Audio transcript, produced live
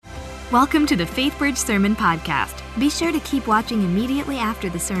Welcome to the FaithBridge Sermon Podcast. Be sure to keep watching immediately after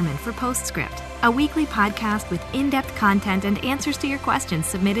the sermon for Postscript, a weekly podcast with in-depth content and answers to your questions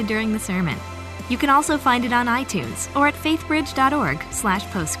submitted during the sermon. You can also find it on iTunes or at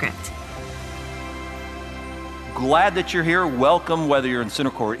faithbridge.org/postscript. Glad that you're here. Welcome, whether you're in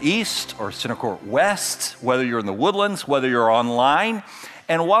Center Court East or Center Court West, whether you're in the Woodlands, whether you're online.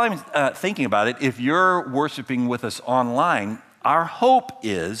 And while I'm thinking about it, if you're worshiping with us online, our hope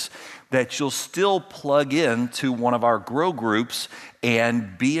is that you'll still plug in to one of our grow groups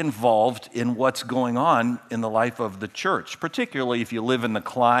and be involved in what's going on in the life of the church, particularly if you live in the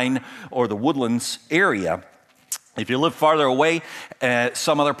Klein or the Woodlands area. If you live farther away,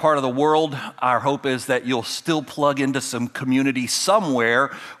 some other part of the world, our hope is that you'll still plug into some community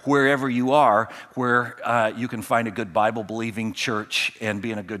somewhere, wherever you are, where you can find a good Bible-believing church and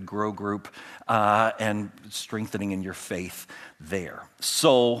be in a good grow group and strengthening in your faith there.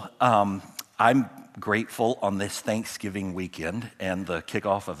 So I'm grateful on this Thanksgiving weekend and the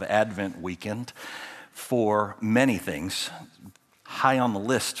kickoff of Advent weekend for many things. High on the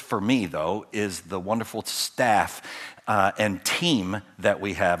list for me, though, is the wonderful staff and team that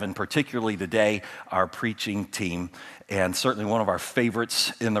we have, and particularly today, our preaching team. And certainly one of our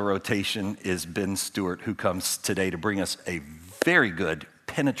favorites in the rotation is Ben Stewart, who comes today to bring us a very good,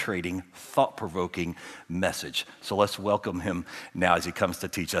 penetrating, thought-provoking message. So let's welcome him now as he comes to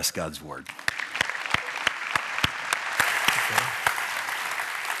teach us God's Word.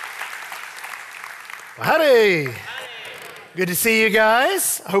 Well, howdy. Good to see you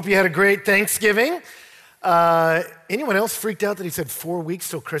guys. I hope you had a great Thanksgiving. Anyone else freaked out that he said 4 weeks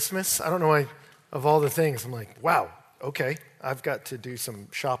till Christmas? I don't know why, of all the things. I'm like, wow, okay. I've got to do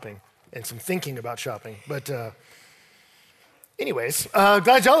some shopping and some thinking about shopping. But anyways,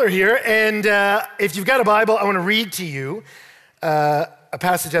 glad y'all are here. And if you've got a Bible, I want to read to you a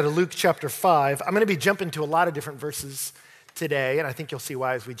passage out of Luke chapter 5. I'm going to be jumping to a lot of different verses today, and I think you'll see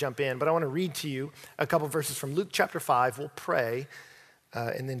why as we jump in. But I want to read to you a couple verses from Luke chapter 5. We'll pray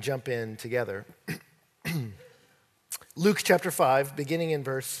and then jump in together. Luke chapter 5, beginning in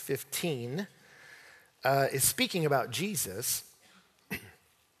verse 15, is speaking about Jesus,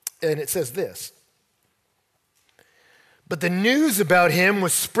 and it says this: "But the news about him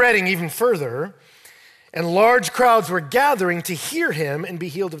was spreading even further, and large crowds were gathering to hear him and be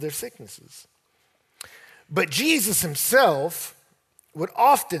healed of their sicknesses. But Jesus himself would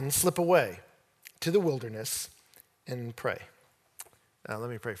often slip away to the wilderness and pray." Now, let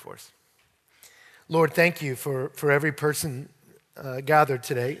me pray for us. Lord, thank you for every person gathered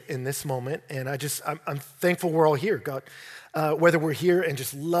today in this moment. And I'm thankful we're all here, God. Whether we're here and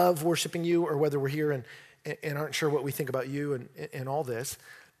just love worshiping you, or whether we're here and aren't sure what we think about you and all this,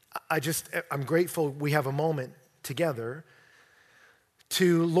 I'm grateful we have a moment together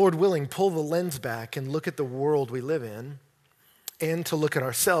to, Lord willing, pull the lens back and look at the world we live in, and to look at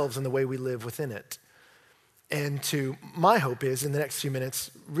ourselves and the way we live within it. And my hope is, in the next few minutes,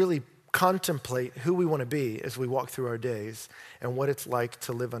 really contemplate who we want to be as we walk through our days and what it's like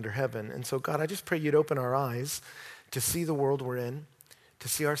to live under heaven. And so, God, I just pray you'd open our eyes to see the world we're in, to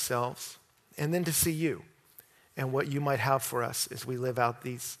see ourselves, and then to see you and what you might have for us as we live out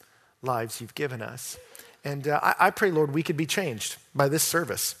these lives you've given us. And I pray, Lord, we could be changed by this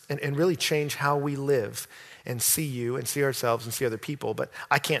service and really change how we live and see you and see ourselves and see other people. But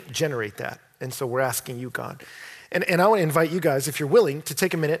I can't generate that. And so we're asking you, God. And I want to invite you guys, if you're willing, to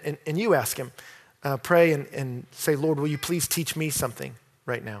take a minute and you ask him. Pray and say, Lord, will you please teach me something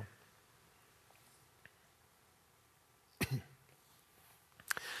right now?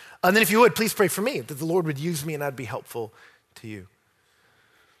 And then if you would, please pray for me, that the Lord would use me and I'd be helpful to you.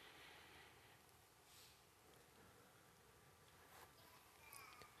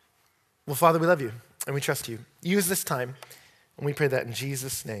 Well, Father, we love you and we trust you. Use this time, and we pray that in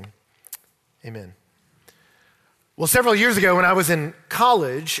Jesus' name. Amen. Well, several years ago when I was in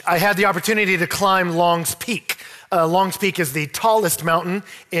college, I had the opportunity to climb Long's Peak. Long's Peak is the tallest mountain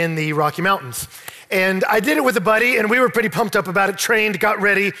in the Rocky Mountains. And I did it with a buddy, and we were pretty pumped up about it, trained, got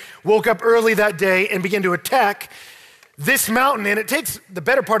ready, woke up early that day, and began to attack this mountain. And it takes the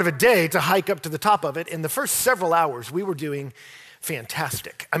better part of a day to hike up to the top of it. In the first several hours, we were doing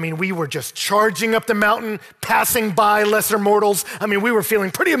fantastic. I mean, we were just charging up the mountain, passing by lesser mortals. I mean, we were feeling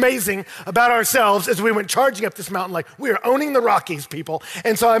pretty amazing about ourselves as we went charging up this mountain, like we are owning the Rockies, people.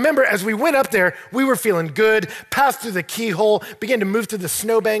 And so I remember as we went up there, we were feeling good, passed through the keyhole, began to move through the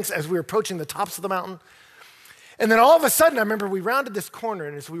snowbanks as we were approaching the tops of the mountain. And then all of a sudden, I remember we rounded this corner,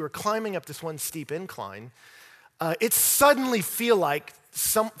 and as we were climbing up this one steep incline, it suddenly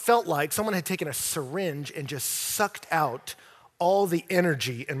felt like someone had taken a syringe and just sucked out all the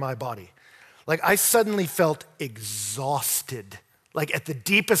energy in my body. Like I suddenly felt exhausted, like at the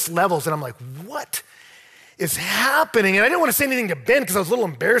deepest levels. And I'm like, what is happening? And I didn't want to say anything to Ben because I was a little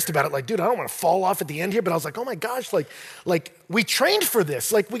embarrassed about it. Like, dude, I don't want to fall off at the end here. But I was like, oh my gosh, like we trained for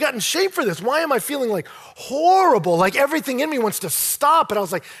this. Like we got in shape for this. Why am I feeling like horrible? Like everything in me wants to stop. And I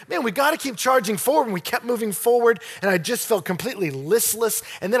was like, man, we got to keep charging forward. And we kept moving forward. And I just felt completely listless.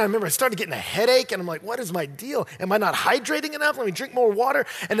 And then I remember I started getting a headache. And I'm like, what is my deal? Am I not hydrating enough? Let me drink more water.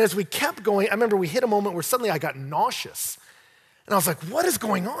 And as we kept going, I remember we hit a moment where suddenly I got nauseous. And I was like, what is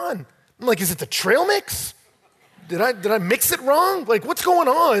going on? I'm like, is it the trail mix? Did I mix it wrong? Like, what's going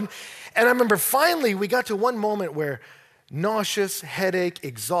on? And I remember finally we got to one moment where nauseous, headache,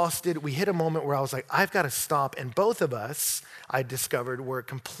 exhausted, we hit a moment where I was like, I've got to stop. And both of us, I discovered, were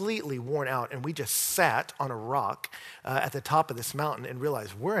completely worn out. And we just sat on a rock at the top of this mountain and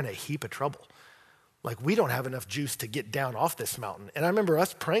realized we're in a heap of trouble. Like, we don't have enough juice to get down off this mountain. And I remember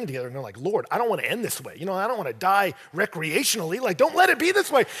us praying together and they're like, Lord, I don't want to end this way. I don't want to die recreationally. Like, don't let it be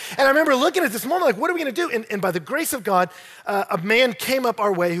this way. And I remember looking at this moment, like, what are we going to do? And by the grace of God, a man came up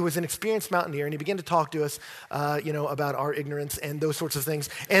our way who was an experienced mountaineer, and he began to talk to us, about our ignorance and those sorts of things.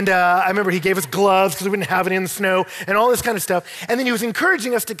 And I remember he gave us gloves because we didn't have any in the snow and all this kind of stuff. And then he was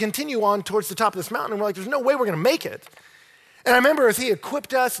encouraging us to continue on towards the top of this mountain. And we're like, there's no way we're going to make it. And I remember as he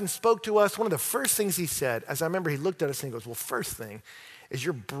equipped us and spoke to us, one of the first things he said, as I remember he looked at us and he goes, well, first thing is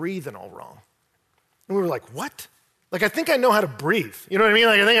you're breathing all wrong. And we were like, what? Like, I think I know how to breathe. You know what I mean?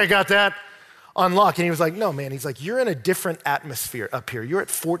 Like, I think I got that on lock. And he was like, no, man. He's like, you're in a different atmosphere up here. You're at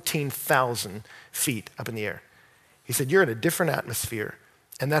 14,000 feet up in the air. He said, you're in a different atmosphere,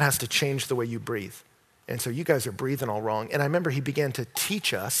 and that has to change the way you breathe. And so you guys are breathing all wrong. And I remember he began to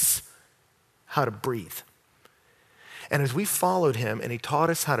teach us how to breathe. And as we followed him and he taught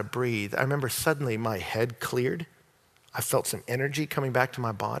us how to breathe, I remember suddenly my head cleared. I felt some energy coming back to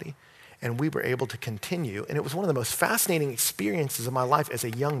my body, and we were able to continue. And it was one of the most fascinating experiences of my life as a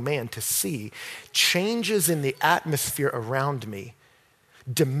young man to see changes in the atmosphere around me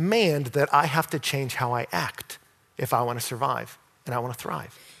demand that I have to change how I act if I want to survive and I want to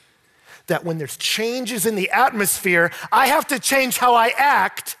thrive. That when there's changes in the atmosphere, I have to change how I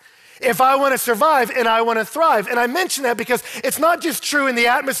act if I want to survive and I want to thrive. And I mention that because it's not just true in the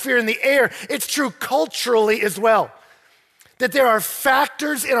atmosphere and the air, it's true culturally as well. That there are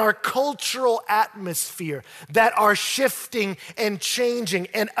factors in our cultural atmosphere that are shifting and changing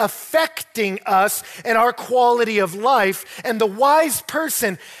and affecting us and our quality of life. And the wise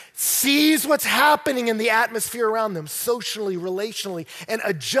person sees what's happening in the atmosphere around them, socially, relationally, and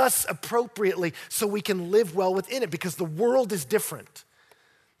adjusts appropriately so we can live well within it, because the world is different.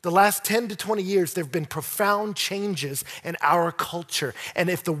 The last 10 to 20 years, there have been profound changes in our culture. And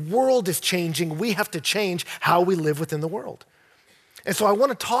if the world is changing, we have to change how we live within the world. And so I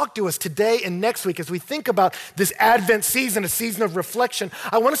want to talk to us today and next week as we think about this Advent season, a season of reflection.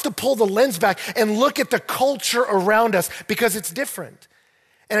 I want us to pull the lens back and look at the culture around us because it's different.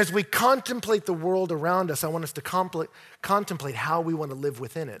 And as we contemplate the world around us, I want us to contemplate how we want to live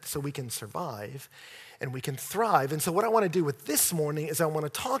within it so we can survive and we can thrive. And so what I want to do with this morning is I want to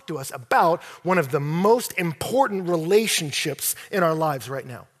talk to us about one of the most important relationships in our lives right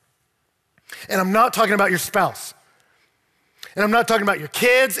now. And I'm not talking about your spouse. And I'm not talking about your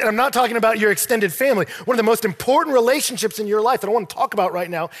kids, and I'm not talking about your extended family. One of the most important relationships in your life that I want to talk about right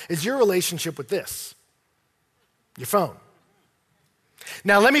now is your relationship with this, your phone.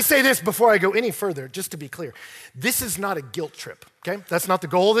 Now, let me say this before I go any further, just to be clear. This is not a guilt trip, okay? That's not the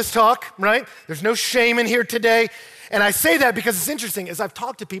goal of this talk, right? There's no shame in here today. And I say that because it's interesting. As I've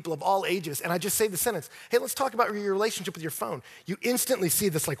talked to people of all ages, and I just say the sentence, hey, let's talk about your relationship with your phone. You instantly see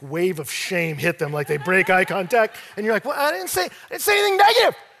this like wave of shame hit them, like they break eye contact. And you're like, well, I didn't say anything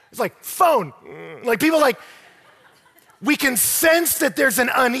negative. It's like, phone. Like people like, we can sense that there's an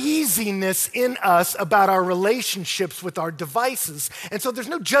uneasiness in us about our relationships with our devices. And so there's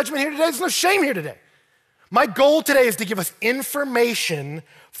no judgment here today. There's no shame here today. My goal today is to give us information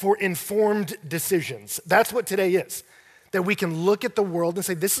for informed decisions. That's what today is. That we can look at the world and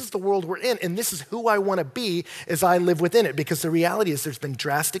say, this is the world we're in, and this is who I want to be as I live within it. Because the reality is there's been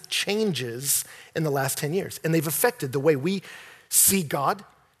drastic changes in the last 10 years, and they've affected the way we see God,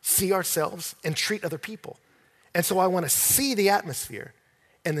 see ourselves, and treat other people. And so I want to see the atmosphere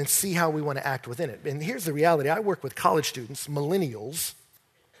and then see how we want to act within it. And here's the reality. I work with college students, millennials,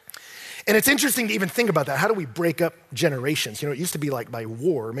 and it's interesting to even think about that. How do we break up generations? It used to be like by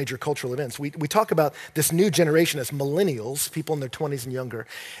war, major cultural events. We talk about this new generation as millennials, people in their 20s and younger.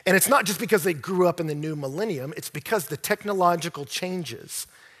 And it's not just because they grew up in the new millennium. It's because the technological changes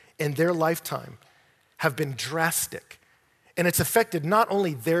in their lifetime have been drastic. And it's affected not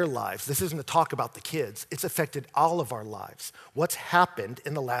only their lives, this isn't a talk about the kids, it's affected all of our lives. What's happened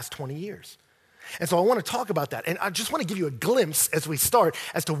in the last 20 years? And so I want to talk about that. And I just want to give you a glimpse as we start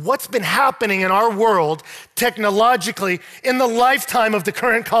as to what's been happening in our world technologically in the lifetime of the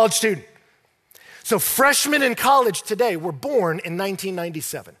current college student. So freshmen in college today were born in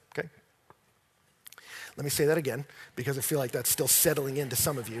 1997, okay? Let me say that again because I feel like that's still settling into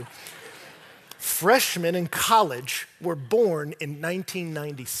some of you. Freshmen in college were born in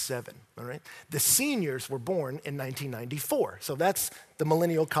 1997, all right? The seniors were born in 1994. So that's the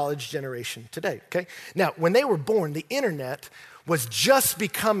millennial college generation today, okay? Now, when they were born, the internet was just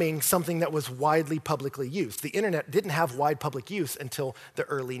becoming something that was widely publicly used. The internet didn't have wide public use until the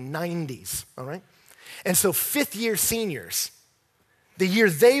early 90s, all right? And so fifth-year seniors, the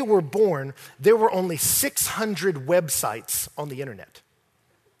year they were born, there were only 600 websites on the internet.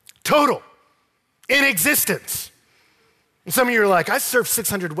 Total. In existence. And some of you are like, I surf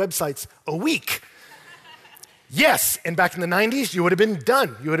 600 websites a week. Yes, and back in the 90s, you would have been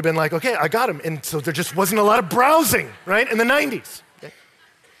done. You would have been like, okay, I got them. And so there just wasn't a lot of browsing, right, in the 90s. Okay?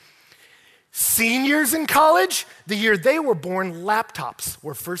 Seniors in college, the year they were born, laptops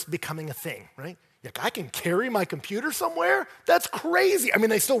were first becoming a thing, right? Like, I can carry my computer somewhere? That's crazy. I mean,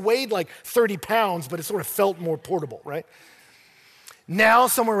 they still weighed like 30 pounds, but it sort of felt more portable, right? Now,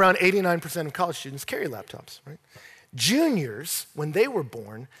 somewhere around 89% of college students carry laptops, right? Juniors, when they were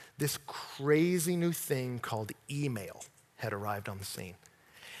born, this crazy new thing called email had arrived on the scene.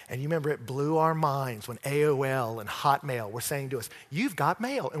 And you remember it blew our minds when AOL and Hotmail were saying to us, you've got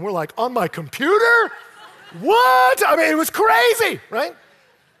mail. And we're like, on my computer? What? I mean, it was crazy, right?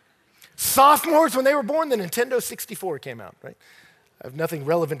 Sophomores, when they were born, the Nintendo 64 came out, right? I have nothing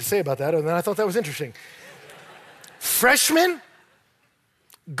relevant to say about that other than I thought that was interesting. Freshmen,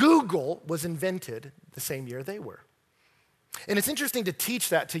 Google was invented the same year they were. And it's interesting to teach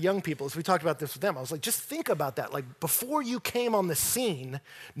that to young people. As we talked about this with them, I was like, just think about that. Like, before you came on the scene,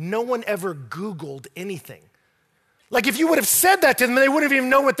 no one ever Googled anything. Like, if you would have said that to them, they wouldn't even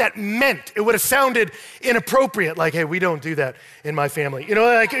know what that meant. It would have sounded inappropriate, like, hey, we don't do that in my family. You know,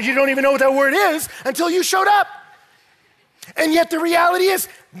 like, you don't even know what that word is until you showed up. And yet the reality is,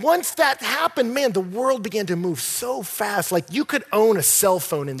 once that happened, man, the world began to move so fast. Like, you could own a cell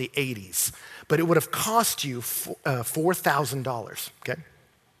phone in the 80s, but it would have cost you $4,000, okay?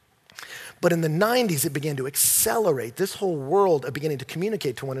 But in the 90s, it began to accelerate. This whole world of beginning to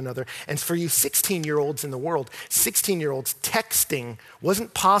communicate to one another. And for you 16-year-olds in the world, 16-year-olds, texting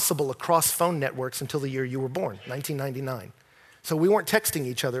wasn't possible across phone networks until the year you were born, 1999. So we weren't texting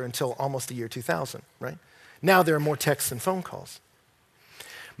each other until almost the year 2000, right? Now there are more texts than phone calls.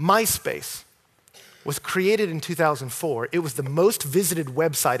 MySpace was created in 2004. It was the most visited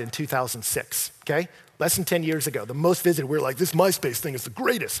website in 2006, okay? Less than 10 years ago, the most visited. We were like, this MySpace thing is the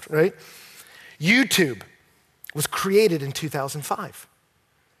greatest, right? YouTube was created in 2005.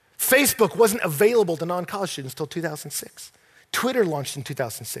 Facebook wasn't available to non-college students until 2006. Twitter launched in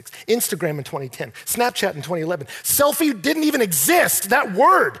 2006. Instagram in 2010. Snapchat in 2011. Selfie didn't even exist, that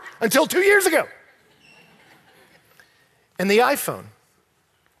word, until 2 years ago. And the iPhone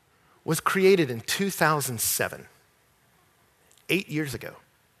was created in 2007, 8 years ago.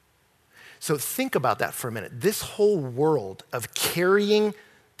 So think about that for a minute. This whole world of carrying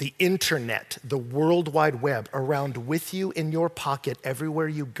the internet, the World Wide Web, around with you in your pocket everywhere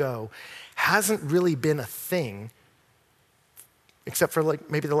you go hasn't really been a thing except for like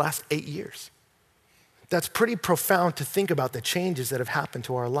maybe the last 8 years. That's pretty profound to think about the changes that have happened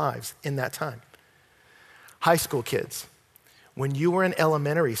to our lives in that time. High school kids, when you were in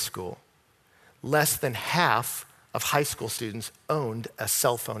elementary school, less than half of high school students owned a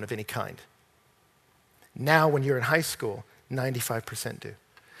cell phone of any kind. Now, when you're in high school, 95% do.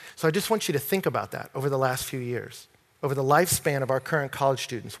 So I just want you to think about that over the last few years. Over the lifespan of our current college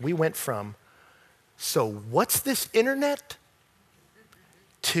students, we went from, so what's this internet?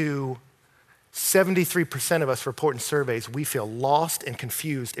 To 73% of us report in surveys, we feel lost and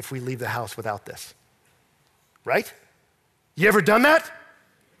confused if we leave the house without this. Right? You ever done that?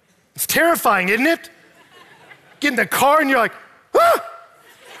 It's terrifying, isn't it? Get in the car and you're like, ah!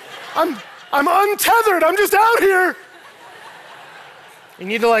 I'm untethered, I'm just out here. You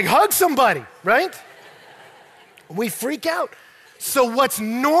need to like hug somebody, right? We freak out. So what's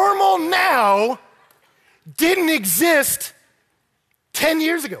normal now didn't exist 10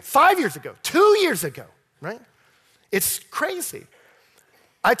 years ago, 5 years ago, 2 years ago, right? It's crazy.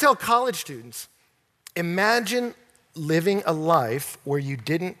 I tell college students, imagine living a life where you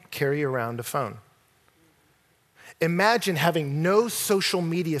didn't carry around a phone. Imagine having no social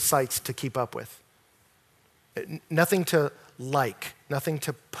media sites to keep up with. Nothing to like, nothing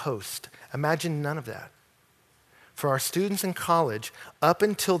to post. Imagine none of that. For our students in college, up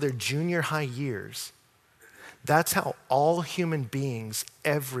until their junior high years, that's how all human beings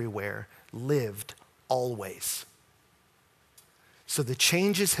everywhere lived always. So the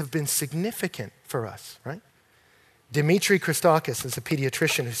changes have been significant for us, right? Dimitri Christakis is a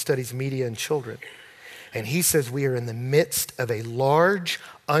pediatrician who studies media in children. And he says we are in the midst of a large,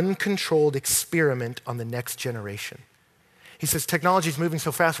 uncontrolled experiment on the next generation. He says technology is moving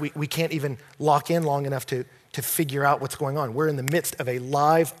so fast we can't even lock in long enough to figure out what's going on. We're in the midst of a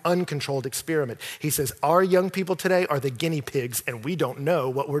live, uncontrolled experiment. He says our young people today are the guinea pigs and we don't know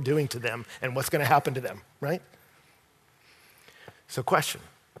what we're doing to them and what's going to happen to them, right? So question,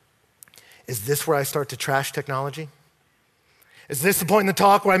 is this where I start to trash technology? Is this the point in the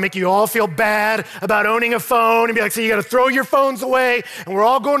talk where I make you all feel bad about owning a phone and be like, so you got to throw your phones away and we're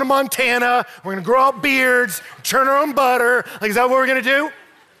all going to Montana, we're going to grow out beards, churn our own butter. Like, is that what we're going to do?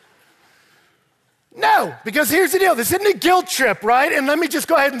 No, because here's the deal. This isn't a guilt trip, right? And let me just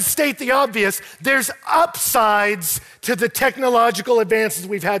go ahead and state the obvious. There's upsides to the technological advances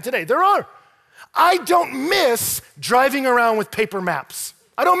we've had today. There are. I don't miss driving around with paper maps.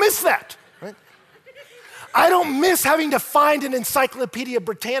 I don't miss that. I don't miss having to find an Encyclopedia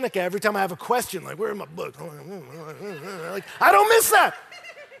Britannica every time I have a question, like, where are my books? Like, I don't miss that.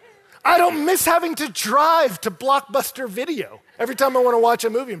 I don't miss having to drive to Blockbuster Video every time I want to watch a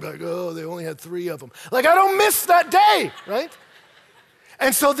movie and be like, oh, they only had 3 of them. Like, I don't miss that day, right?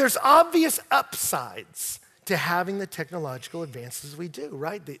 And so there's obvious upsides to having the technological advances we do,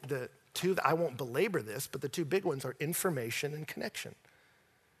 right? The two, I won't belabor this, but the 2 big ones are information and connection.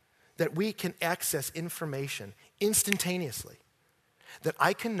 That we can access information instantaneously. That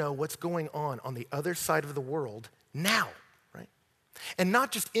I can know what's going on the other side of the world now, right? And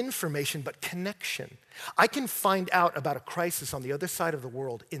not just information, but connection. I can find out about a crisis on the other side of the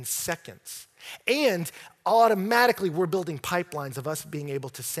world in seconds. And automatically we're building pipelines of us being able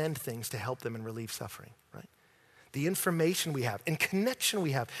to send things to help them and relieve suffering, right? The information we have and connection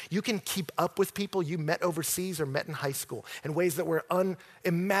we have. You can keep up with people you met overseas or met in high school in ways that were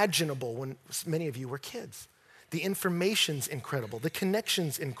unimaginable when many of you were kids. The information's incredible. The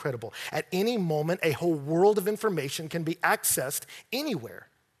connection's incredible. At any moment, a whole world of information can be accessed anywhere.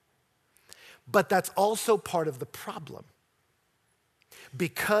 But that's also part of the problem.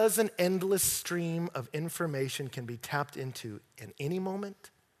 Because an endless stream of information can be tapped into in any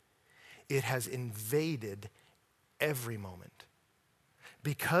moment, it has invaded every moment.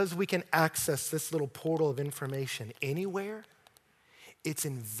 Because we can access this little portal of information anywhere, it's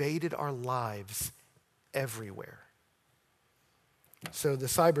invaded our lives everywhere. So the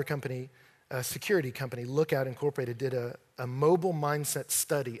cyber company, security company, Lookout Incorporated, did a mobile mindset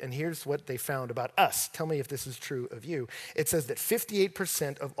study, and here's what they found about us. Tell me if this is true of you. It says that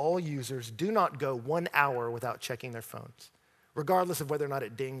 58% of all users do not go 1 hour without checking their phones, regardless of whether or not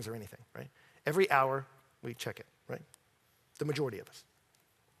it dings or anything, right? Every hour, we check it. Right? The majority of us.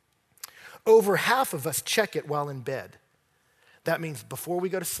 Over half of us check it while in bed. That means before we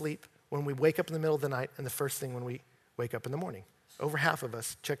go to sleep, when we wake up in the middle of the night, and the first thing when we wake up in the morning. Over half of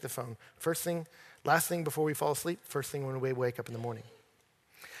us check the phone. First thing, last thing before we fall asleep, first thing when we wake up in the morning.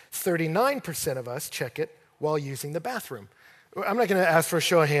 39% of us check it while using the bathroom. I'm not going to ask for a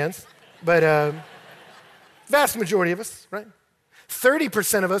show of hands, but vast majority of us, right?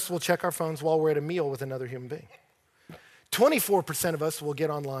 30% of us will check our phones while we're at a meal with another human being. 24% of us will get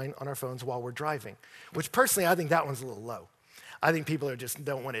online on our phones while we're driving, which personally, I think that one's a little low. I think people just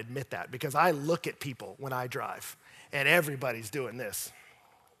don't want to admit that because I look at people when I drive and everybody's doing this,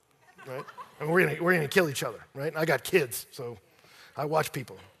 right? And we're gonna kill each other, right? I got kids, so I watch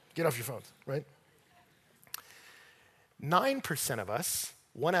people. Get off your phones, right? 9% of us,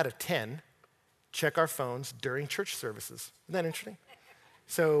 1 out of 10, check our phones during church services. Isn't that interesting?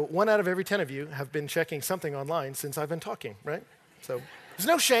 So 1 out of every 10 of you have been checking something online since I've been talking, right? So there's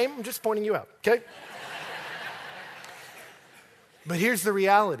no shame, I'm just pointing you out, okay? But here's the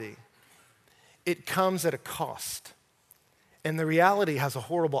reality. It comes at a cost. And the reality has a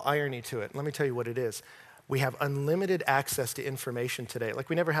horrible irony to it. Let me tell you what it is. We have unlimited access to information today, like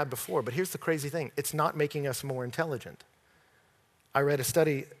we never had before. But here's the crazy thing. It's not making us more intelligent. I read a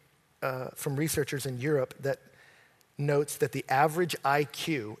study from researchers in Europe that notes that the average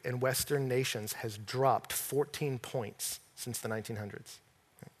IQ in Western nations has dropped 14 points since the 1900s.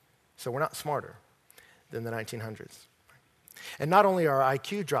 So we're not smarter than the 1900s. And not only are our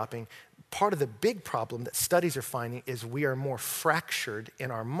IQ dropping, part of the big problem that studies are finding is we are more fractured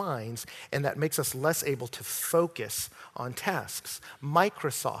in our minds, and that makes us less able to focus on tasks.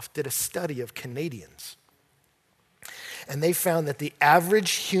 Microsoft did a study of Canadians, And they found that the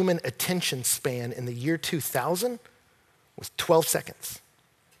average human attention span in the year 2000 was 12 seconds.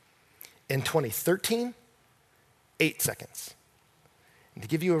 In 2013, 8 seconds. And to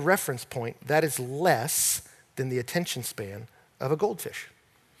give you a reference point, that is less than the attention span of a goldfish.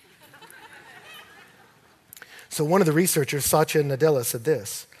 So one of the researchers, Satya Nadella, said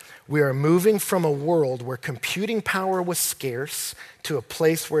this: we are moving from a world where computing power was scarce to a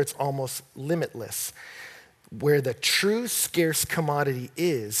place where it's almost limitless. Where the true scarce commodity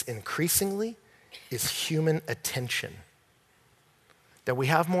is increasingly is human attention. That we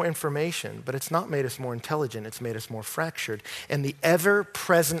have more information, but it's not made us more intelligent, it's made us more fractured. And the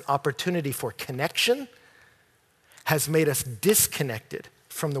ever-present opportunity for connection has made us disconnected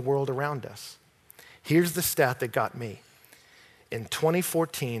from the world around us. Here's the stat that got me. In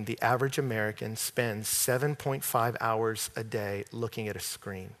 2014, the average American spends 7.5 hours a day looking at a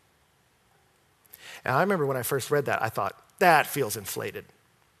screen. And I remember when I first read that, I thought, that feels inflated.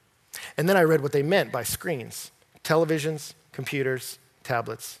 And then I read what they meant by screens: televisions, computers,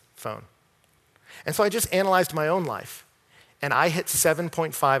 tablets, phone. And so I just analyzed my own life, and I hit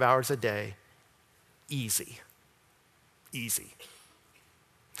 7.5 hours a day, easy.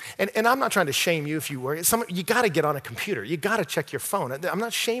 And I'm not trying to shame you if you work. You got to get on a computer. You got to check your phone. I'm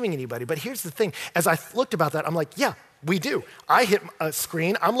not shaming anybody, but here's the thing. As I looked about that, I'm like, yeah, we do. I hit a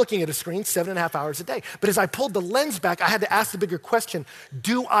screen. I'm looking at a screen 7.5 hours a day. But as I pulled the lens back, I had to ask the bigger question: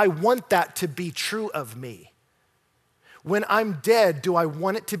 do I want that to be true of me? When I'm dead, do I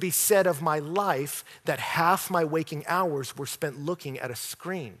want it to be said of my life that half my waking hours were spent looking at a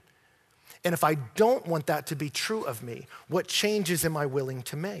screen? And if I don't want that to be true of me, what changes am I willing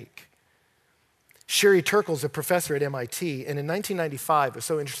to make? Sherry Turkle's a professor at MIT, and in 1995, it was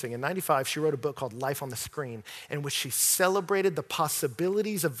so interesting, in 95, she wrote a book called Life on the Screen, in which she celebrated the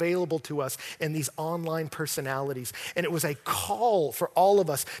possibilities available to us in these online personalities. And it was a call for all of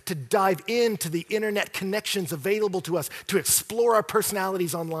us to dive into the internet connections available to us, to explore our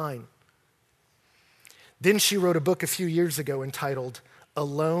personalities online. Then she wrote a book a few years ago entitled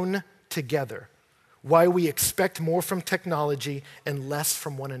Alone Together: Why We Expect More from Technology and Less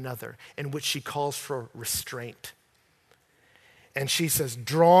from One Another, in which she calls for restraint. And she says,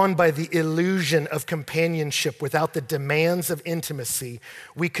 drawn by the illusion of companionship without the demands of intimacy,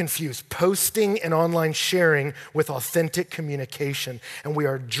 we confuse posting and online sharing with authentic communication, and we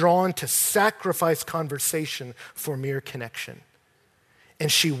are drawn to sacrifice conversation for mere connection. And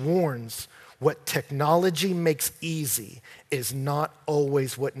she warns, what technology makes easy is not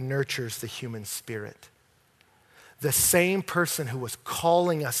always what nurtures the human spirit. The same person who was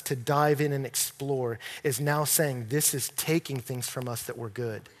calling us to dive in and explore is now saying this is taking things from us that were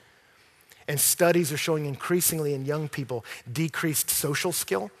good. And studies are showing increasingly in young people decreased social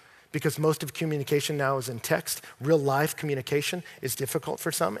skill, because most of communication now is in text. Real life communication is difficult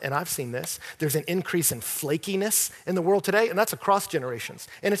for some, and I've seen this. There's an increase in flakiness in the world today, and that's across generations,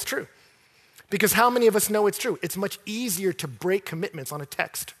 and it's true. Because how many of us know it's true? It's much easier to break commitments on a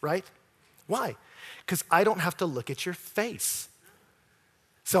text, right? Why? Because I don't have to look at your face.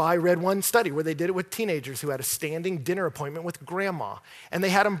 So I read one study where they did it with teenagers who had a standing dinner appointment with grandma, and they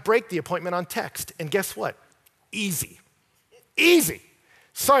had them break the appointment on text. And guess what? Easy.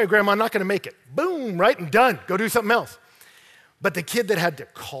 Sorry, grandma, I'm not going to make it. Boom, right, and done. Go do something else. But the kid that had to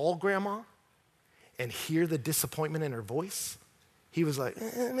call grandma and hear the disappointment in her voice, he was like,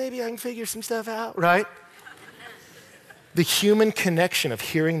 maybe I can figure some stuff out, right? The human connection of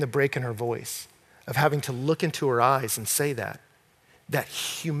hearing the break in her voice, of having to look into her eyes and say that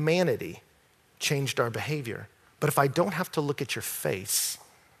humanity changed our behavior. But if I don't have to look at your face,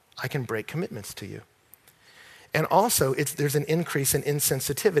 I can break commitments to you. And also, there's an increase in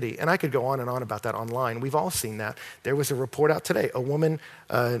insensitivity. And I could go on and on about that online. We've all seen that. There was a report out today. A woman,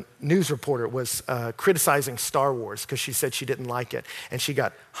 news reporter, was criticizing Star Wars because she said she didn't like it. And she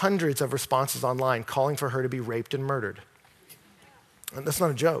got hundreds of responses online calling for her to be raped and murdered. And that's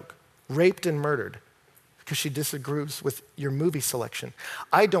not a joke. Raped and murdered because she disagrees with your movie selection.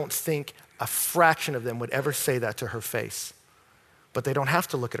 I don't think a fraction of them would ever say that to her face. But they don't have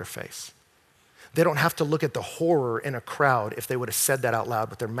to look at her face. They don't have to look at the horror in a crowd if they would have said that out loud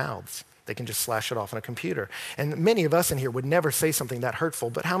with their mouths. They can just slash it off on a computer. And many of us in here would never say something that hurtful,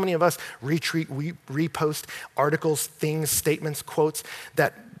 but how many of us repost articles, things, statements, quotes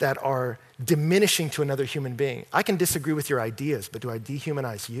that are diminishing to another human being? I can disagree with your ideas, but do I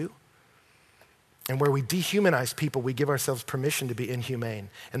dehumanize you? And where we dehumanize people, we give ourselves permission to be inhumane.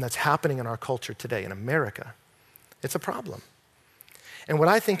 And that's happening in our culture today, in America. It's a problem. And what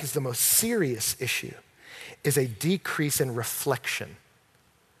I think is the most serious issue is a decrease in reflection.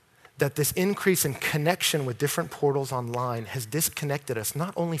 that this increase in connection with different portals online has disconnected us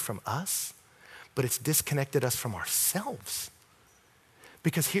not only from us, but it's disconnected us from ourselves.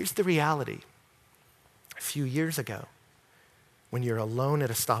 Because here's the reality. A few years ago, when you're alone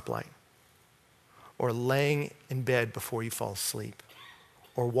at a stoplight, or laying in bed before you fall asleep,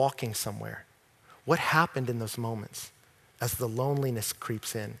 or walking somewhere, what happened in those moments as the loneliness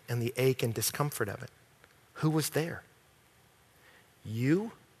creeps in and the ache and discomfort of it? Who was there?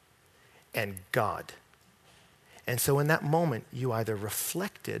 You and God. And so in that moment, you either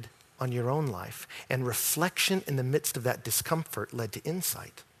reflected on your own life, and reflection in the midst of that discomfort led to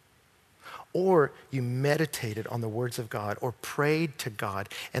insight, or you meditated on the words of God or prayed to God,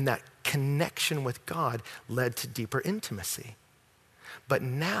 and that connection with God led to deeper intimacy. But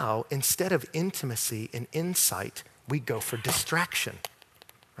now, instead of intimacy and insight, we go for distraction,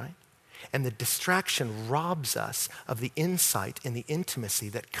 right? And the distraction robs us of the insight and the intimacy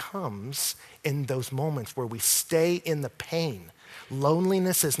that comes in those moments where we stay in the pain.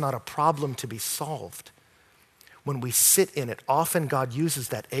 Loneliness is not a problem to be solved. When we sit in it, often God uses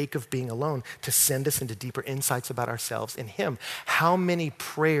that ache of being alone to send us into deeper insights about ourselves in Him. How many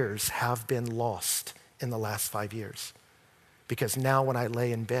prayers have been lost in the last 5 years? Because now when I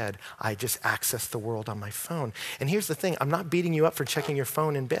lay in bed, I just access the world on my phone. And here's the thing, I'm not beating you up for checking your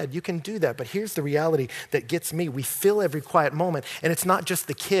phone in bed. You can do that, but here's the reality that gets me. We fill every quiet moment, and it's not just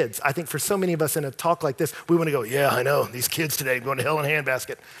the kids. I think for so many of us in a talk like this, we want to go, yeah, I know, these kids today going to hell in a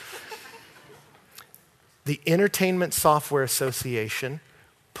handbasket. The Entertainment Software Association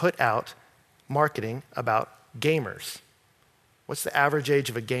put out marketing about gamers. What's the average age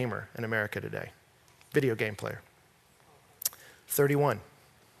of a gamer in America today? Video game player. 31.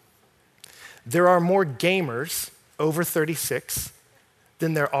 There are more gamers over 36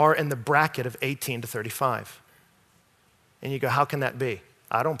 than there are in the bracket of 18 to 35. And you go, how can that be?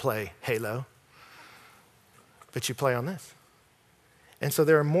 I don't play Halo, but you play on this. And so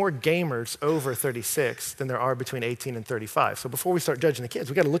there are more gamers over 36 than there are between 18 and 35. So before we start judging the kids,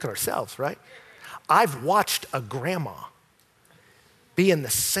 we got to look at ourselves, right? I've watched a grandma be in the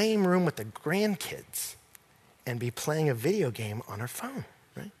same room with the grandkids and be playing a video game on her phone,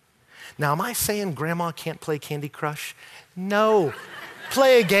 right? Now, am I saying grandma can't play Candy Crush? No.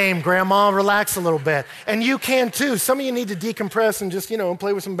 Play a game, grandma, relax a little bit. And you can too. Some of you need to decompress and just,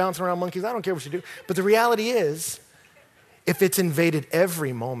 play with some bouncing around monkeys. I don't care what you do. But the reality is, if it's invaded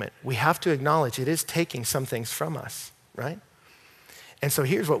every moment, we have to acknowledge it is taking some things from us, right? And so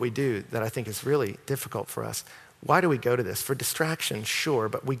here's what we do that I think is really difficult for us. Why do we go to this? For distraction, sure,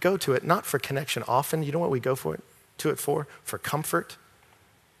 but we go to it not for connection. Often, you know what we go to it for? For comfort,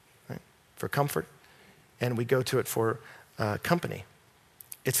 right? For comfort. And we go to it for company.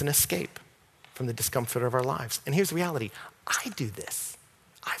 It's an escape from the discomfort of our lives. And here's the reality. I do this.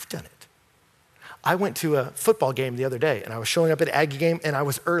 I've done it. I went to a football game the other day, and I was showing up at an Aggie game, and I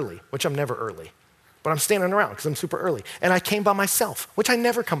was early, which I'm never early. But I'm standing around because I'm super early. And I came by myself, which I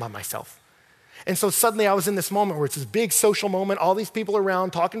never come by myself. And so suddenly I was in this moment where it's this big social moment, all these people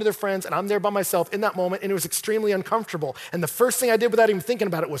around talking to their friends, and I'm there by myself in that moment, and it was extremely uncomfortable. And the first thing I did without even thinking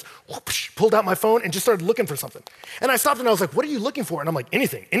about it was whoosh, pulled out my phone and just started looking for something. And I stopped and I was like, what are you looking for? And I'm like,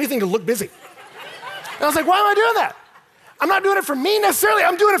 anything to look busy. And I was like, why am I doing that? I'm not doing it for me necessarily,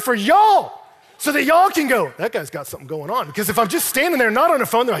 I'm doing it for y'all. So that y'all can go, that guy's got something going on. Because if I'm just standing there not on the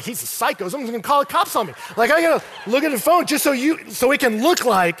phone, they're like, he's a psycho, someone's gonna call the cops on me. Like I gotta look at the phone just so it can look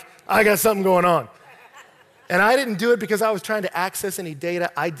like I got something going on. And I didn't do it because I was trying to access any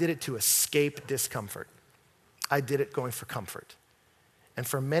data. I did it to escape discomfort. I did it going for comfort. And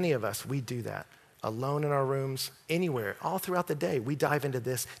for many of us, we do that. Alone in our rooms, anywhere, all throughout the day, we dive into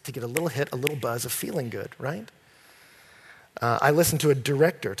this to get a little hit, a little buzz of feeling good, right? I listened to a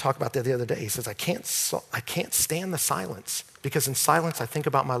director talk about that the other day. He says, I can't stand the silence because in silence, I think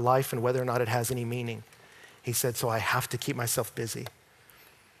about my life and whether or not it has any meaning. He said, so I have to keep myself busy.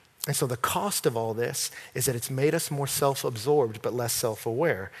 And so the cost of all this is that it's made us more self-absorbed but less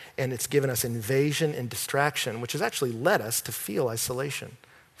self-aware. And it's given us invasion and distraction, which has actually led us to feel isolation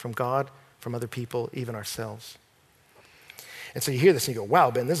from God, from other people, even ourselves. And so you hear this and you go, wow,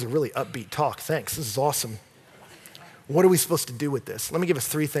 Ben, this is a really upbeat talk. Thanks, this is awesome. What are we supposed to do with this? Let me give us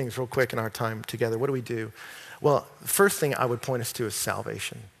 3 things real quick in our time together. What do we do? Well, the first thing I would point us to is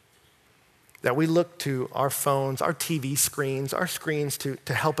salvation. That we look to our phones, our TV screens, our screens to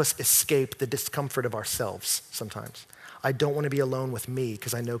help us escape the discomfort of ourselves sometimes. I don't want to be alone with me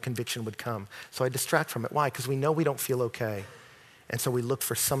because I know conviction would come. So I distract from it. Why? Because we know we don't feel okay. And so we look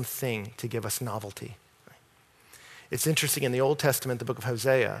for something to give us novelty. It's interesting in the Old Testament, the book of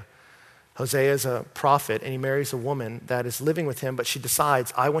Hosea Hosea is a prophet, and he marries a woman that is living with him, but she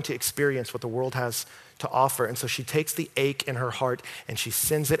decides, I want to experience what the world has to offer. And so she takes the ache in her heart and she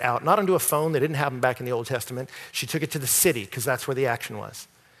sends it out, not onto a phone. That didn't happen back in the Old Testament. She took it to the city because that's where the action was.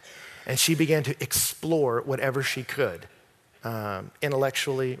 And she began to explore whatever she could,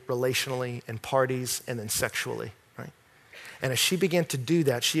 intellectually, relationally, in parties, and then sexually, right? And as she began to do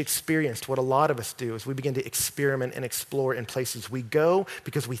that, she experienced what a lot of us do, is we begin to experiment and explore in places. We go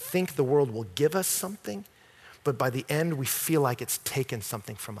because we think the world will give us something, but by the end, we feel like it's taken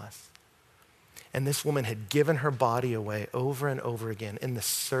something from us. And this woman had given her body away over and over again in the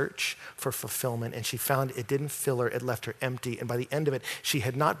search for fulfillment, and she found it didn't fill her, it left her empty. And by the end of it, she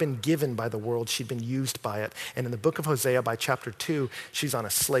had not been given by the world, she'd been used by it. And in the book of Hosea, by chapter 2, she's on a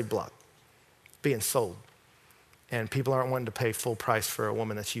slave block, being sold. And people aren't wanting to pay full price for a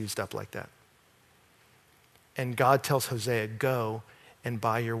woman that's used up like that. And God tells Hosea, go and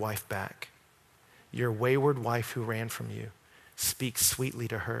buy your wife back. Your wayward wife who ran from you, speak sweetly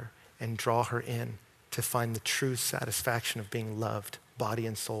to her and draw her in to find the true satisfaction of being loved, body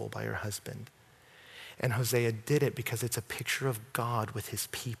and soul, by her husband. And Hosea did it because it's a picture of God with his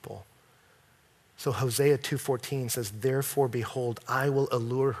people. So Hosea 2:14 says, therefore, behold, I will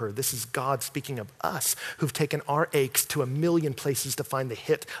allure her. This is God speaking of us who've taken our aches to a million places to find the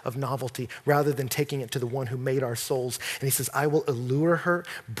hit of novelty rather than taking it to the one who made our souls. And he says, I will allure her,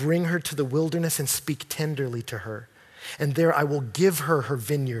 bring her to the wilderness and speak tenderly to her. And there I will give her her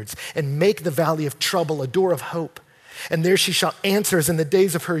vineyards and make the valley of trouble a door of hope. And there she shall answer as in the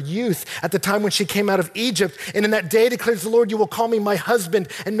days of her youth, at the time when she came out of Egypt. And in that day, declares the Lord, you will call me my husband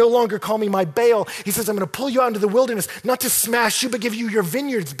and no longer call me my Baal. He says, I'm going to pull you out into the wilderness, not to smash you, but give you your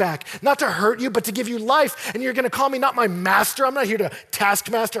vineyards back, not to hurt you, but to give you life. And you're going to call me not my master. I'm not here to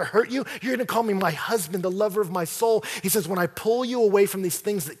taskmaster, hurt you. You're going to call me my husband, the lover of my soul. He says, when I pull you away from these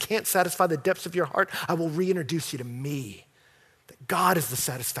things that can't satisfy the depths of your heart, I will reintroduce you to me. That God is the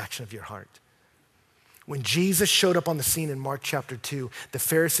satisfaction of your heart. When Jesus showed up on the scene in Mark chapter 2, the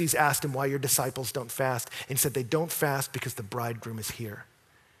Pharisees asked him why your disciples don't fast. And he said, they don't fast because the bridegroom is here.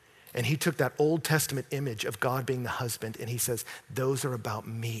 And he took that Old Testament image of God being the husband and he says, those are about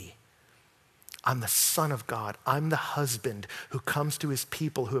me. I'm the Son of God. I'm the husband who comes to his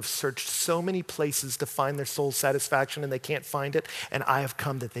people who have searched so many places to find their soul's satisfaction and they can't find it. And I have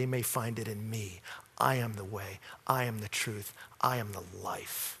come that they may find it in me. I am the way. I am the truth. I am the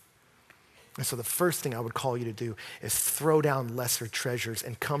life. And so the first thing I would call you to do is throw down lesser treasures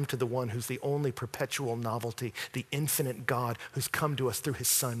and come to the one who's the only perpetual novelty, the infinite God who's come to us through his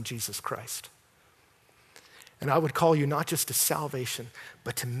Son, Jesus Christ. And I would call you not just to salvation,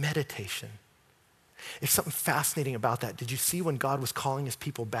 but to meditation. There's something fascinating about that. Did you see when God was calling his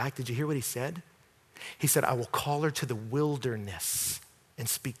people back? Did you hear what he said? He said, I will call her to the wilderness and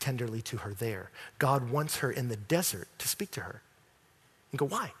speak tenderly to her there. God wants her in the desert to speak to her. You go,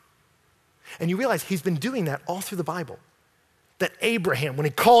 why? And you realize he's been doing that all through the Bible. That Abraham, when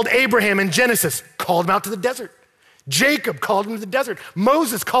he called Abraham in Genesis, called him out to the desert. Jacob called him to the desert.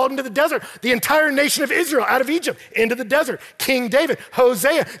 Moses called him to the desert. The entire nation of Israel out of Egypt into the desert. King David,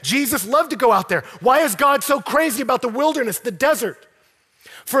 Hosea, Jesus loved to go out there. Why is God so crazy about the wilderness, the desert?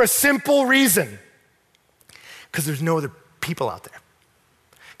 For a simple reason. Because there's no other people out there.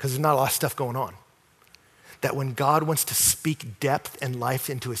 Because there's not a lot of stuff going on. That when God wants to speak depth and life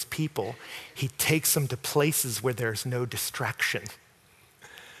into his people, he takes them to places where there's no distraction.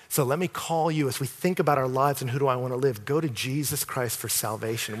 So let me call you, as we think about our lives and who do I want to live, go to Jesus Christ for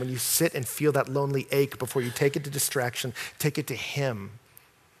salvation. When you sit and feel that lonely ache before you take it to distraction, take it to him.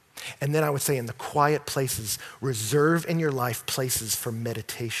 And then I would say in the quiet places, reserve in your life places for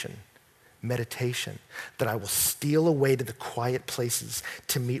meditation. Meditation, that I will steal away to the quiet places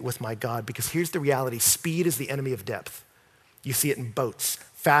to meet with my God. Because here's the reality, speed is the enemy of depth. You see it in boats.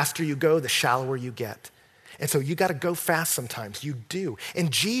 Faster you go, the shallower you get. And so you got to go fast sometimes. You do. And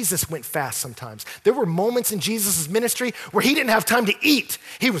Jesus went fast sometimes. There were moments in Jesus' ministry where he didn't have time to eat.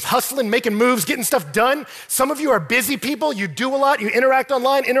 He was hustling, making moves, getting stuff done. Some of you are busy people. You do a lot. You interact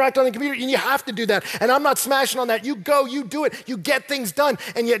online, interact on the computer, and you have to do that. And I'm not smashing on that. You go, you do it. You get things done.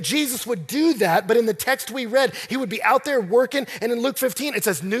 And yet Jesus would do that. But in the text we read, he would be out there working. And in Luke 15, it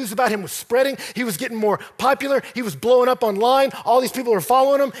says news about him was spreading. He was getting more popular. He was blowing up online. All these people are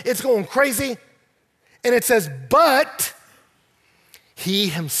following him. It's going crazy. And it says, but he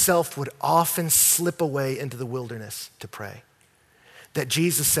himself would often slip away into the wilderness to pray. That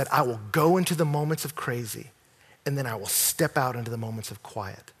Jesus said, I will go into the moments of crazy, and then I will step out into the moments of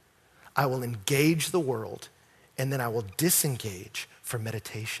quiet. I will engage the world, and then I will disengage for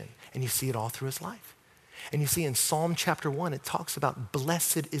meditation. And you see it all through his life. And you see in Psalm chapter 1, it talks about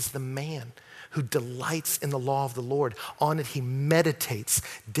blessed is the man who delights in the law of the Lord. On it he meditates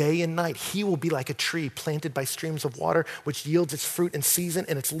day and night. He will be like a tree planted by streams of water, which yields its fruit in season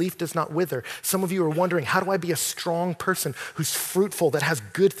and its leaf does not wither. Some of you are wondering, how do I be a strong person who's fruitful, that has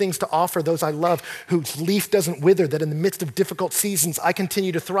good things to offer those I love, whose leaf doesn't wither, that in the midst of difficult seasons I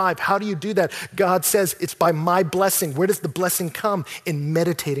continue to thrive? How do you do that? God says it's by my blessing. Where does the blessing come? In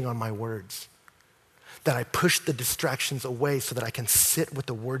meditating on my words. That I push the distractions away so that I can sit with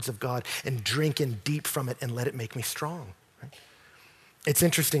the words of God and drink in deep from it and let it make me strong. Right? It's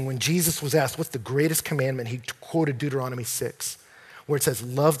interesting, when Jesus was asked, what's the greatest commandment? He quoted Deuteronomy 6, where it says,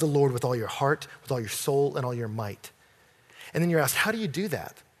 love the Lord with all your heart, with all your soul, and all your might. And then you're asked, how do you do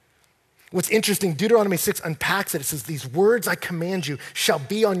that? What's interesting, Deuteronomy 6 unpacks it. It says, these words I command you shall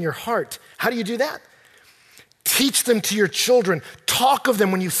be on your heart. How do you do that? Teach them to your children. Talk of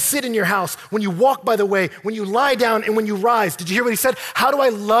them when you sit in your house, when you walk by the way, when you lie down, and when you rise. Did you hear what he said? How do I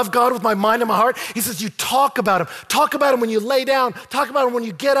love God with my mind and my heart? He says you talk about him. Talk about him when you lay down. Talk about him when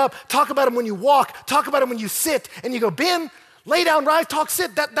you get up. Talk about him when you walk. Talk about him when you sit. And you go, Ben, lay down, rise, talk,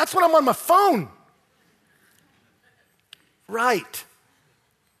 sit. That's when I'm on my phone. Right.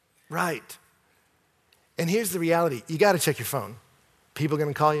 And here's the reality. You got to check your phone. People are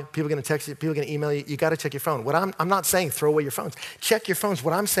going to call you. People are going to text you. People are going to email you. You got to check your phone. I'm not saying throw away your phones. Check your phones.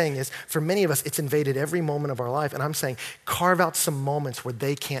 What I'm saying is, for many of us, it's invaded every moment of our life. And I'm saying, carve out some moments where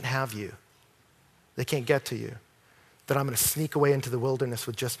they can't have you. They can't get to you. That I'm going to sneak away into the wilderness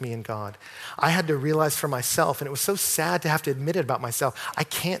with just me and God. I had to realize for myself, and it was so sad to have to admit it about myself, I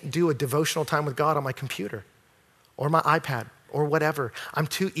can't do a devotional time with God on my computer or my iPad or whatever. I'm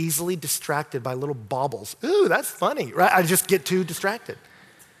too easily distracted by little baubles. Ooh, that's funny, right? I just get too distracted.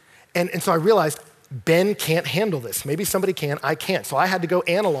 And so I realized Ben can't handle this. Maybe somebody can, I can't. So I had to go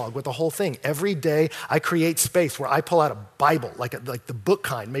analog with the whole thing. Every day I create space where I pull out a Bible, like the book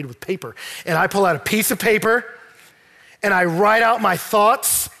kind made with paper. And I pull out a piece of paper and I write out my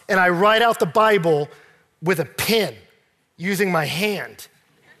thoughts and I write out the Bible with a pen using my hand.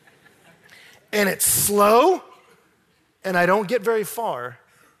 And it's slow. And I don't get very far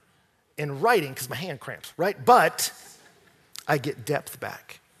in writing because my hand cramps, right? But I get depth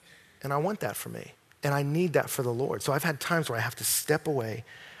back. And I want that for me. And I need that for the Lord. So I've had times where I have to step away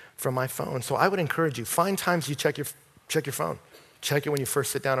from my phone. So I would encourage you, find times you check your phone. Check it when you first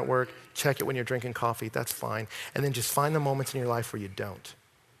sit down at work. Check it when you're drinking coffee. That's fine. And then just find the moments in your life where you don't.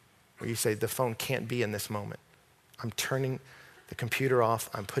 Where you say, the phone can't be in this moment. I'm turning the computer off,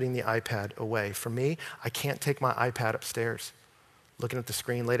 I'm putting the iPad away. For me, I can't take my iPad upstairs. Looking at the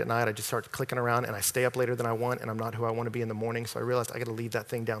screen late at night, I just start clicking around and I stay up later than I want and I'm not who I want to be in the morning. So I realized I got to leave that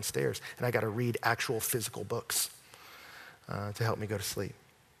thing downstairs and I got to read actual physical books to help me go to sleep.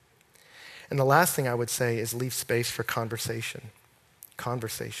 And the last thing I would say is leave space for conversation.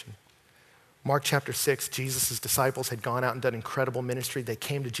 Conversation. Mark chapter 6, Jesus' disciples had gone out and done incredible ministry. They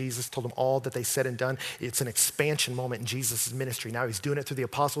came to Jesus, told him all that they said and done. It's an expansion moment in Jesus' ministry. Now he's doing it through the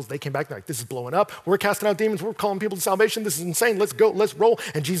apostles. They came back, they're like, this is blowing up. We're casting out demons. We're calling people to salvation. This is insane. Let's go. Let's roll.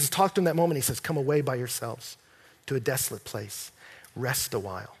 And Jesus talked to them that moment. He says, come away by yourselves to a desolate place. Rest a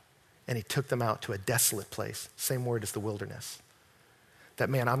while. And he took them out to a desolate place. Same word as the wilderness. That,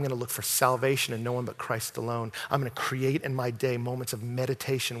 man, I'm going to look for salvation in no one but Christ alone. I'm going to create in my day moments of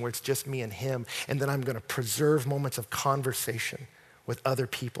meditation where it's just me and him, and then I'm going to preserve moments of conversation with other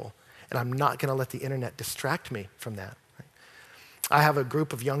people, and I'm not going to let the internet distract me from that. Right? I have a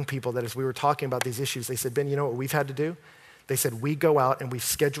group of young people that as we were talking about these issues, they said, Ben, you know what we've had to do? They said, we go out and we've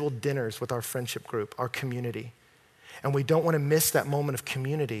scheduled dinners with our friendship group, our community, and we don't want to miss that moment of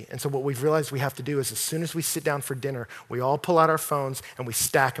community. And so what we've realized we have to do is as soon as we sit down for dinner, we all pull out our phones and we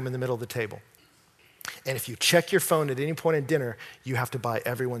stack them in the middle of the table. And if you check your phone at any point in dinner, you have to buy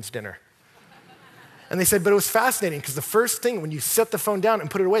everyone's dinner. And they said, but it was fascinating because the first thing when you set the phone down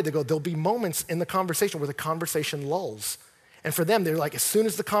and put it away, they go, there'll be moments in the conversation where the conversation lulls. And for them, they're like, as soon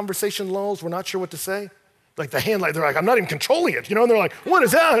as the conversation lulls, we're not sure what to say. Like the hand, like they're like, I'm not even controlling it, and they're like, what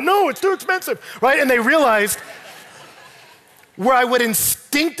is that? No, it's too expensive, right? And they realized where I would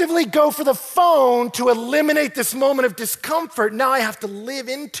instinctively go for the phone to eliminate this moment of discomfort, now I have to live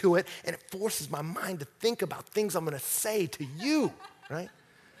into it, and it forces my mind to think about things I'm going to say to you, right?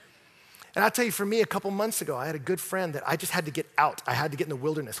 And I'll tell you, for me, a couple months ago, I had a good friend that I just had to get out. I had to get in the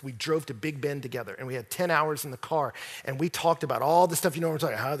wilderness. We drove to Big Bend together, and we had 10 hours in the car, and we talked about all the stuff, we're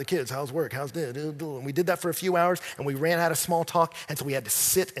talking, how are the kids, how's work, how's this, and we did that for a few hours, and we ran out of small talk, and so we had to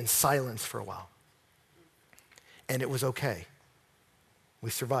sit in silence for a while. And it was okay. We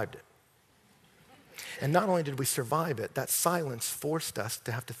survived it. And not only did we survive it, that silence forced us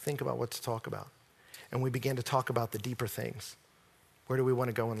to have to think about what to talk about. And we began to talk about the deeper things. Where do we want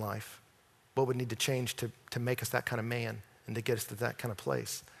to go in life? What would need to change to make us that kind of man and to get us to that kind of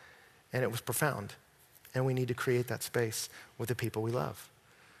place? And it was profound. And we need to create that space with the people we love.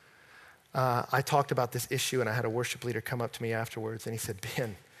 I talked about this issue, and I had a worship leader come up to me afterwards, and he said,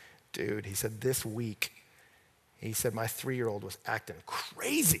 Ben, dude, he said, this week, he said, my 3-year-old was acting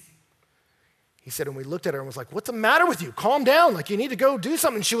crazy. He said, and we looked at her and was like, what's the matter with you? Calm down, like you need to go do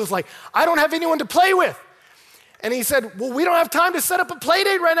something. And she was like, I don't have anyone to play with. And he said, well, we don't have time to set up a play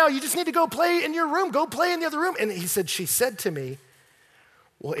date right now. You just need to go play in your room. Go play in the other room. And he said, she said to me,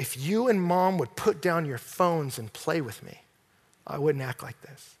 well, if you and mom would put down your phones and play with me, I wouldn't act like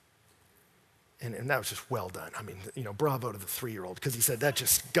this. And that was just well done. I mean, bravo to the 3-year-old, because he said that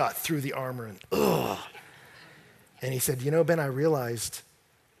just got through the armor and ugh. And he said, Ben, I realized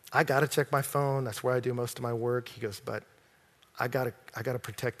I got to check my phone. That's where I do most of my work. He goes, but I got to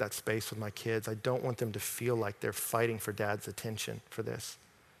protect that space with my kids. I don't want them to feel like they're fighting for dad's attention for this.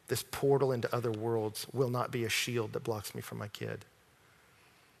 This portal into other worlds will not be a shield that blocks me from my kid.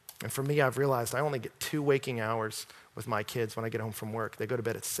 And for me, I've realized I only get 2 waking hours with my kids when I get home from work. They go to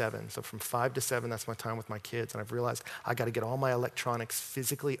bed at 7. So from 5 to 7, that's my time with my kids. And I've realized I got to get all my electronics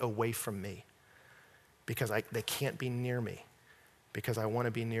physically away from me because they can't be near me, because I want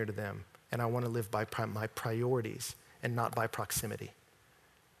to be near to them. And I want to live by my priorities and not by proximity.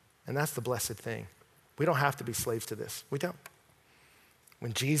 And that's the blessed thing. We don't have to be slaves to this. We don't.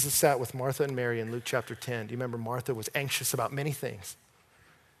 When Jesus sat with Martha and Mary in Luke chapter 10, do you remember Martha was anxious about many things?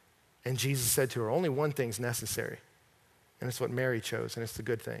 And Jesus said to her, only one thing's necessary. And it's what Mary chose, and it's the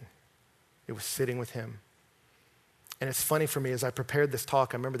good thing. It was sitting with him. And it's funny for me, as I prepared this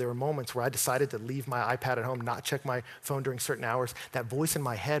talk, I remember there were moments where I decided to leave my iPad at home, not check my phone during certain hours. That voice in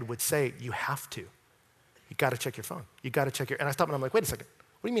my head would say, you have to. You got to check your phone. You got to check and I stopped and I'm like, wait a second.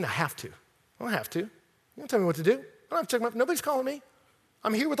 What do you mean I have to? I don't have to. You don't tell me what to do. I don't have to check nobody's calling me.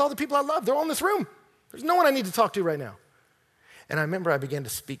 I'm here with all the people I love. They're all in this room. There's no one I need to talk to right now. And I remember I began to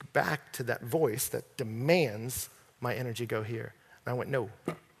speak back to that voice that demands my energy go here. And I went, no,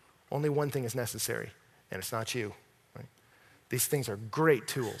 only one thing is necessary, and it's not you. Right? These things are great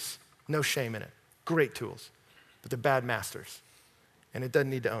tools. No shame in it. Great tools. But they're bad masters. And it doesn't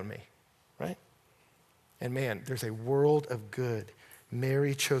need to own me, right? And man, there's a world of good.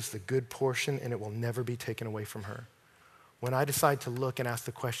 Mary chose the good portion, and it will never be taken away from her. When I decide to look and ask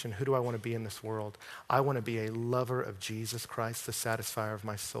the question, who do I want to be in this world? I want to be a lover of Jesus Christ, the satisfier of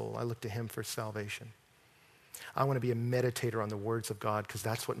my soul. I look to him for salvation. I want to be a meditator on the words of God because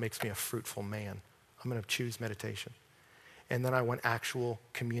that's what makes me a fruitful man. I'm going to choose meditation. And then I want actual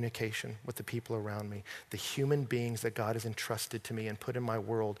communication with the people around me, the human beings that God has entrusted to me and put in my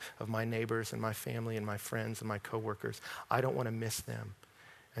world of my neighbors and my family and my friends and my coworkers. I don't want to miss them.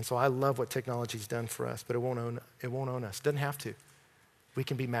 And so I love what technology's done for us, but it won't own us. It doesn't have to. We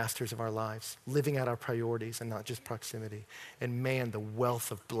can be masters of our lives, living out our priorities and not just proximity. And man, the wealth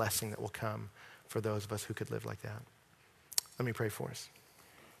of blessing that will come for those of us who could live like that. Let me pray for us.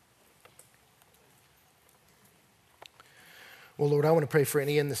 Well, Lord, I want to pray for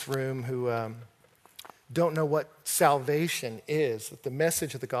any in this room who don't know what salvation is, that the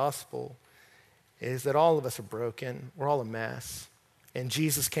message of the gospel is that all of us are broken. We're all a mess. And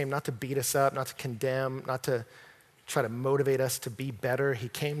Jesus came not to beat us up, not to condemn, not to try to motivate us to be better. He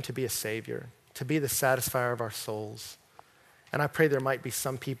came to be a savior, to be the satisfier of our souls. And I pray there might be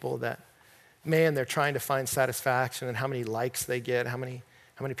some people that, man, they're trying to find satisfaction in how many likes they get, how many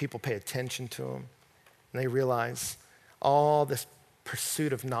people pay attention to them. And they realize all this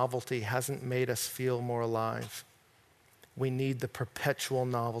pursuit of novelty hasn't made us feel more alive. We need the perpetual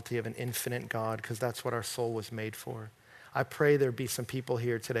novelty of an infinite God because that's what our soul was made for. I pray there be some people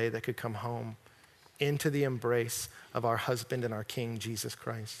here today that could come home into the embrace of our husband and our King, Jesus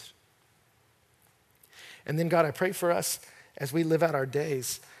Christ. And then God, I pray for us as we live out our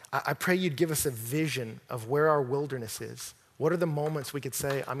days, I pray you'd give us a vision of where our wilderness is. What are the moments we could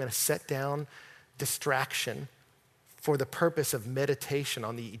say, I'm going to set down distraction for the purpose of meditation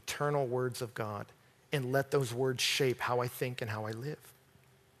on the eternal words of God and let those words shape how I think and how I live.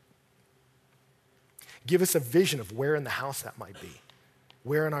 Give us a vision of where in the house that might be,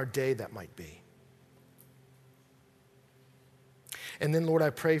 where in our day that might be. And then, Lord,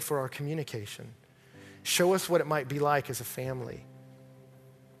 I pray for our communication. Show us what it might be like as a family.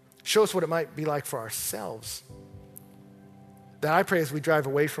 Show us what it might be like for ourselves. That I pray as we drive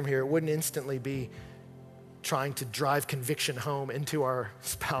away from here, it wouldn't instantly be trying to drive conviction home into our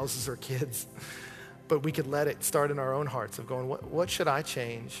spouses or kids, but we could let it start in our own hearts of going, what should I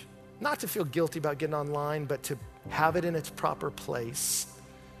change? Not to feel guilty about getting online, but to have it in its proper place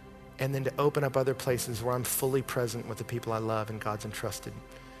and then to open up other places where I'm fully present with the people I love and God's entrusted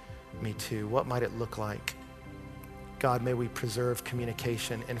me to. What might it look like? God, may we preserve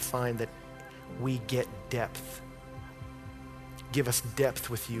communication and find that we get depth. Give us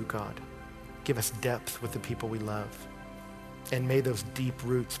depth with you, God. Give us depth with the people we love. And may those deep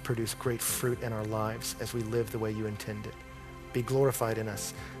roots produce great fruit in our lives as we live the way you intended. Be glorified in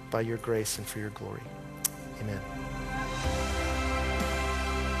us by your grace and for your glory. Amen.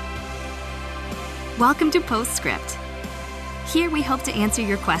 Welcome to Postscript. Here we hope to answer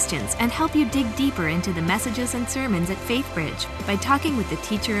your questions and help you dig deeper into the messages and sermons at FaithBridge by talking with the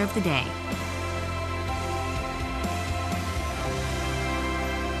teacher of the day.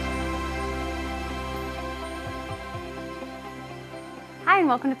 Hi, and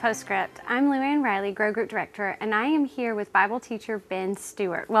welcome to Postscript. I'm Luann Riley, Grow Group Director, and I am here with Bible teacher Ben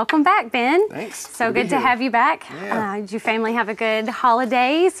Stewart. Welcome back, Ben. Thanks. So good to have you back. Yeah. Did your family have a good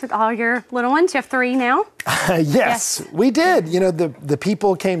holidays with all your little ones? You have 3 now? Yes, we did. You know, the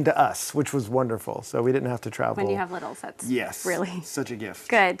people came to us, which was wonderful. So we didn't have to travel. When you have littles, that's really such a gift.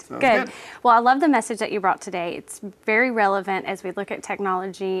 Good, So good. Well, I love the message that you brought today. It's very relevant as we look at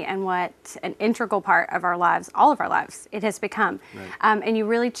technology and what an integral part of our lives, all of our lives, it has become. Right. And you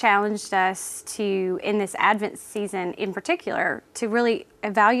really challenged us to, in this Advent season in particular, to really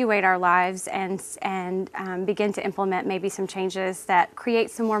evaluate our lives and begin to implement maybe some changes that create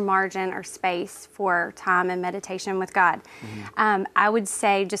some more margin or space for time and meditation with God. Mm-hmm. I would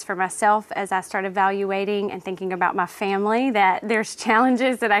say just for myself, as I start evaluating and thinking about my family, that there's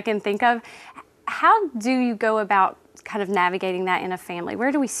challenges that I can think of. How do you go about kind of navigating that in a family?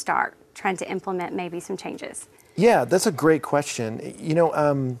 Where do we start trying to implement maybe some changes? Yeah, that's a great question. You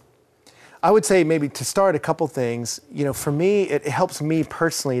know, I would say maybe to start a couple things. You know, for me, it helps me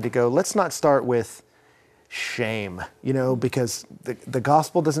personally to go, let's not start with shame, you know, because the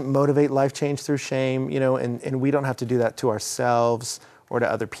gospel doesn't motivate life change through shame, you know, and we don't have to do that to ourselves or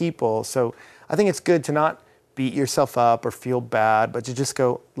to other people. So I think it's good to not beat yourself up or feel bad, but to just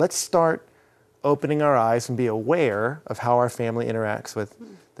go, let's start opening our eyes and be aware of how our family interacts with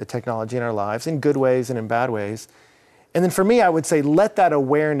the technology in our lives in good ways and in bad ways. And then for me, I would say let that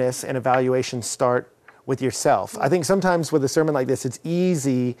awareness and evaluation start with yourself. I think sometimes with a sermon like this, it's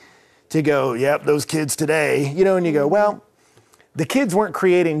easy to go, yep, those kids today, you know, and you go, well, the kids weren't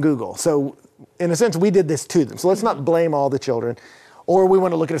creating Google. So in a sense, we did this to them. So let's not blame all the children. Or we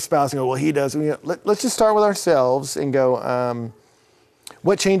want to look at a spouse and go, well, he does. Let's just start with ourselves and go,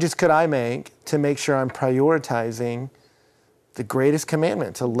 what changes could I make to make sure I'm prioritizing the greatest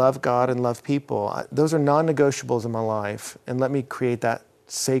commandment, to love God and love people? Those are non-negotiables in my life, and let me create that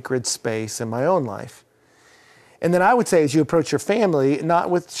sacred space in my own life. And then I would say as you approach your family, not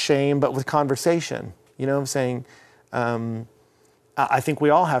with shame, but with conversation. You know what I'm saying? I think we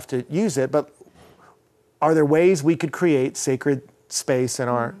all have to use it, but are there ways we could create sacred space in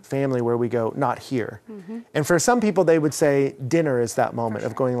our family where we go, not here? And for some people, they would say dinner is that moment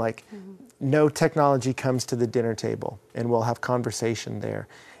of going like, no technology comes to the dinner table, and we'll have conversation there.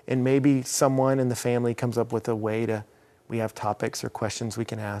 And maybe someone in the family comes up with a way to, we have topics or questions we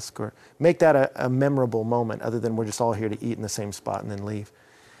can ask, or make that a memorable moment other than we're just all here to eat in the same spot and then leave.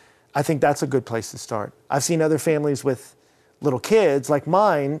 I think that's a good place to start. I've seen other families with little kids like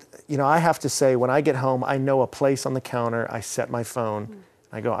mine. You know, I have to say when I get home, I know a place on the counter, I set my phone,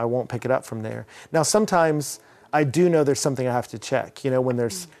 I go, I won't pick it up from there. Now, sometimes I do know there's something I have to check, you know, when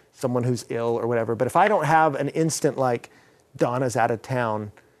there's someone who's ill or whatever. But if I don't have an instant like Donna's out of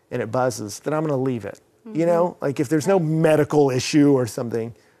town and it buzzes, then I'm going to leave it. You know, like if there's no medical issue or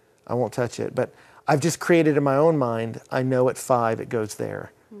something, I won't touch it. But I've just created in my own mind, I know at 5 it goes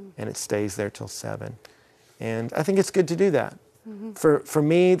there and it stays there till 7. And I think it's good to do that. For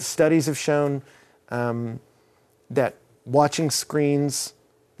me, the studies have shown that watching screens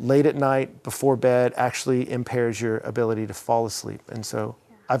late at night before bed actually impairs your ability to fall asleep. And so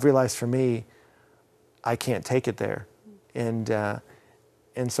I've realized for me, I can't take it there.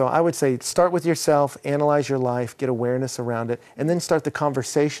 And so I would say start with yourself, analyze your life, get awareness around it, and then start the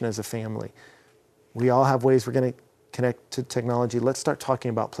conversation as a family. We all have ways we're going to connect to technology. Let's start talking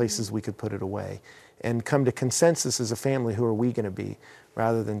about places we could put it away and come to consensus as a family. Who are we going to be,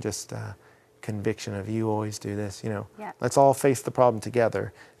 rather than just conviction of you always do this, you know. Let's all face the problem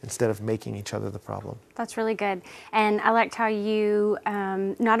together instead of making each other the problem. That's really good. And I liked how you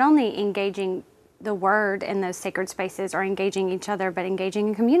not only engaging the word in those sacred spaces or engaging each other, but engaging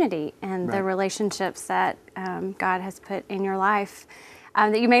in community and the relationships that God has put in your life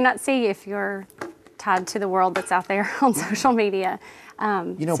that you may not see if you're tied to the world that's out there on social media.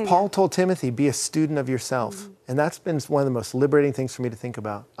 You know, Paul told Timothy, be a student of yourself. And that's been one of the most liberating things for me to think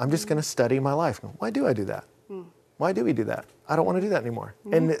about. I'm just going to study my life. Why do I do that? Why do we do that? I don't want to do that anymore.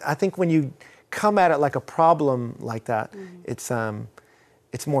 And I think when you come at it like a problem like that, it's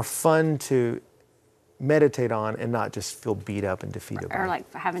more fun to meditate on and not just feel beat up and defeated. Or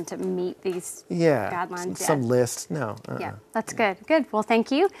like having to meet these yeah, guidelines. Some list. No. Yeah, that's good. Good. Well,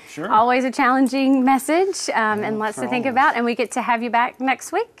 thank you. Sure. Always a challenging message and lots to think about. And we get to have you back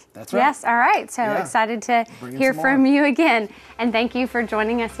next week. That's right. Yes. All right. So excited to hear from you again. And thank you for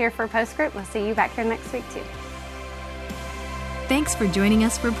joining us here for Postscript. We'll see you back here next week too. Thanks for joining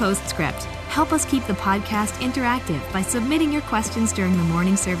us for Postscript. Help us keep the podcast interactive by submitting your questions during the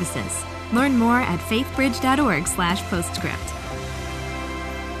morning services. Learn more at faithbridge.org/postscript.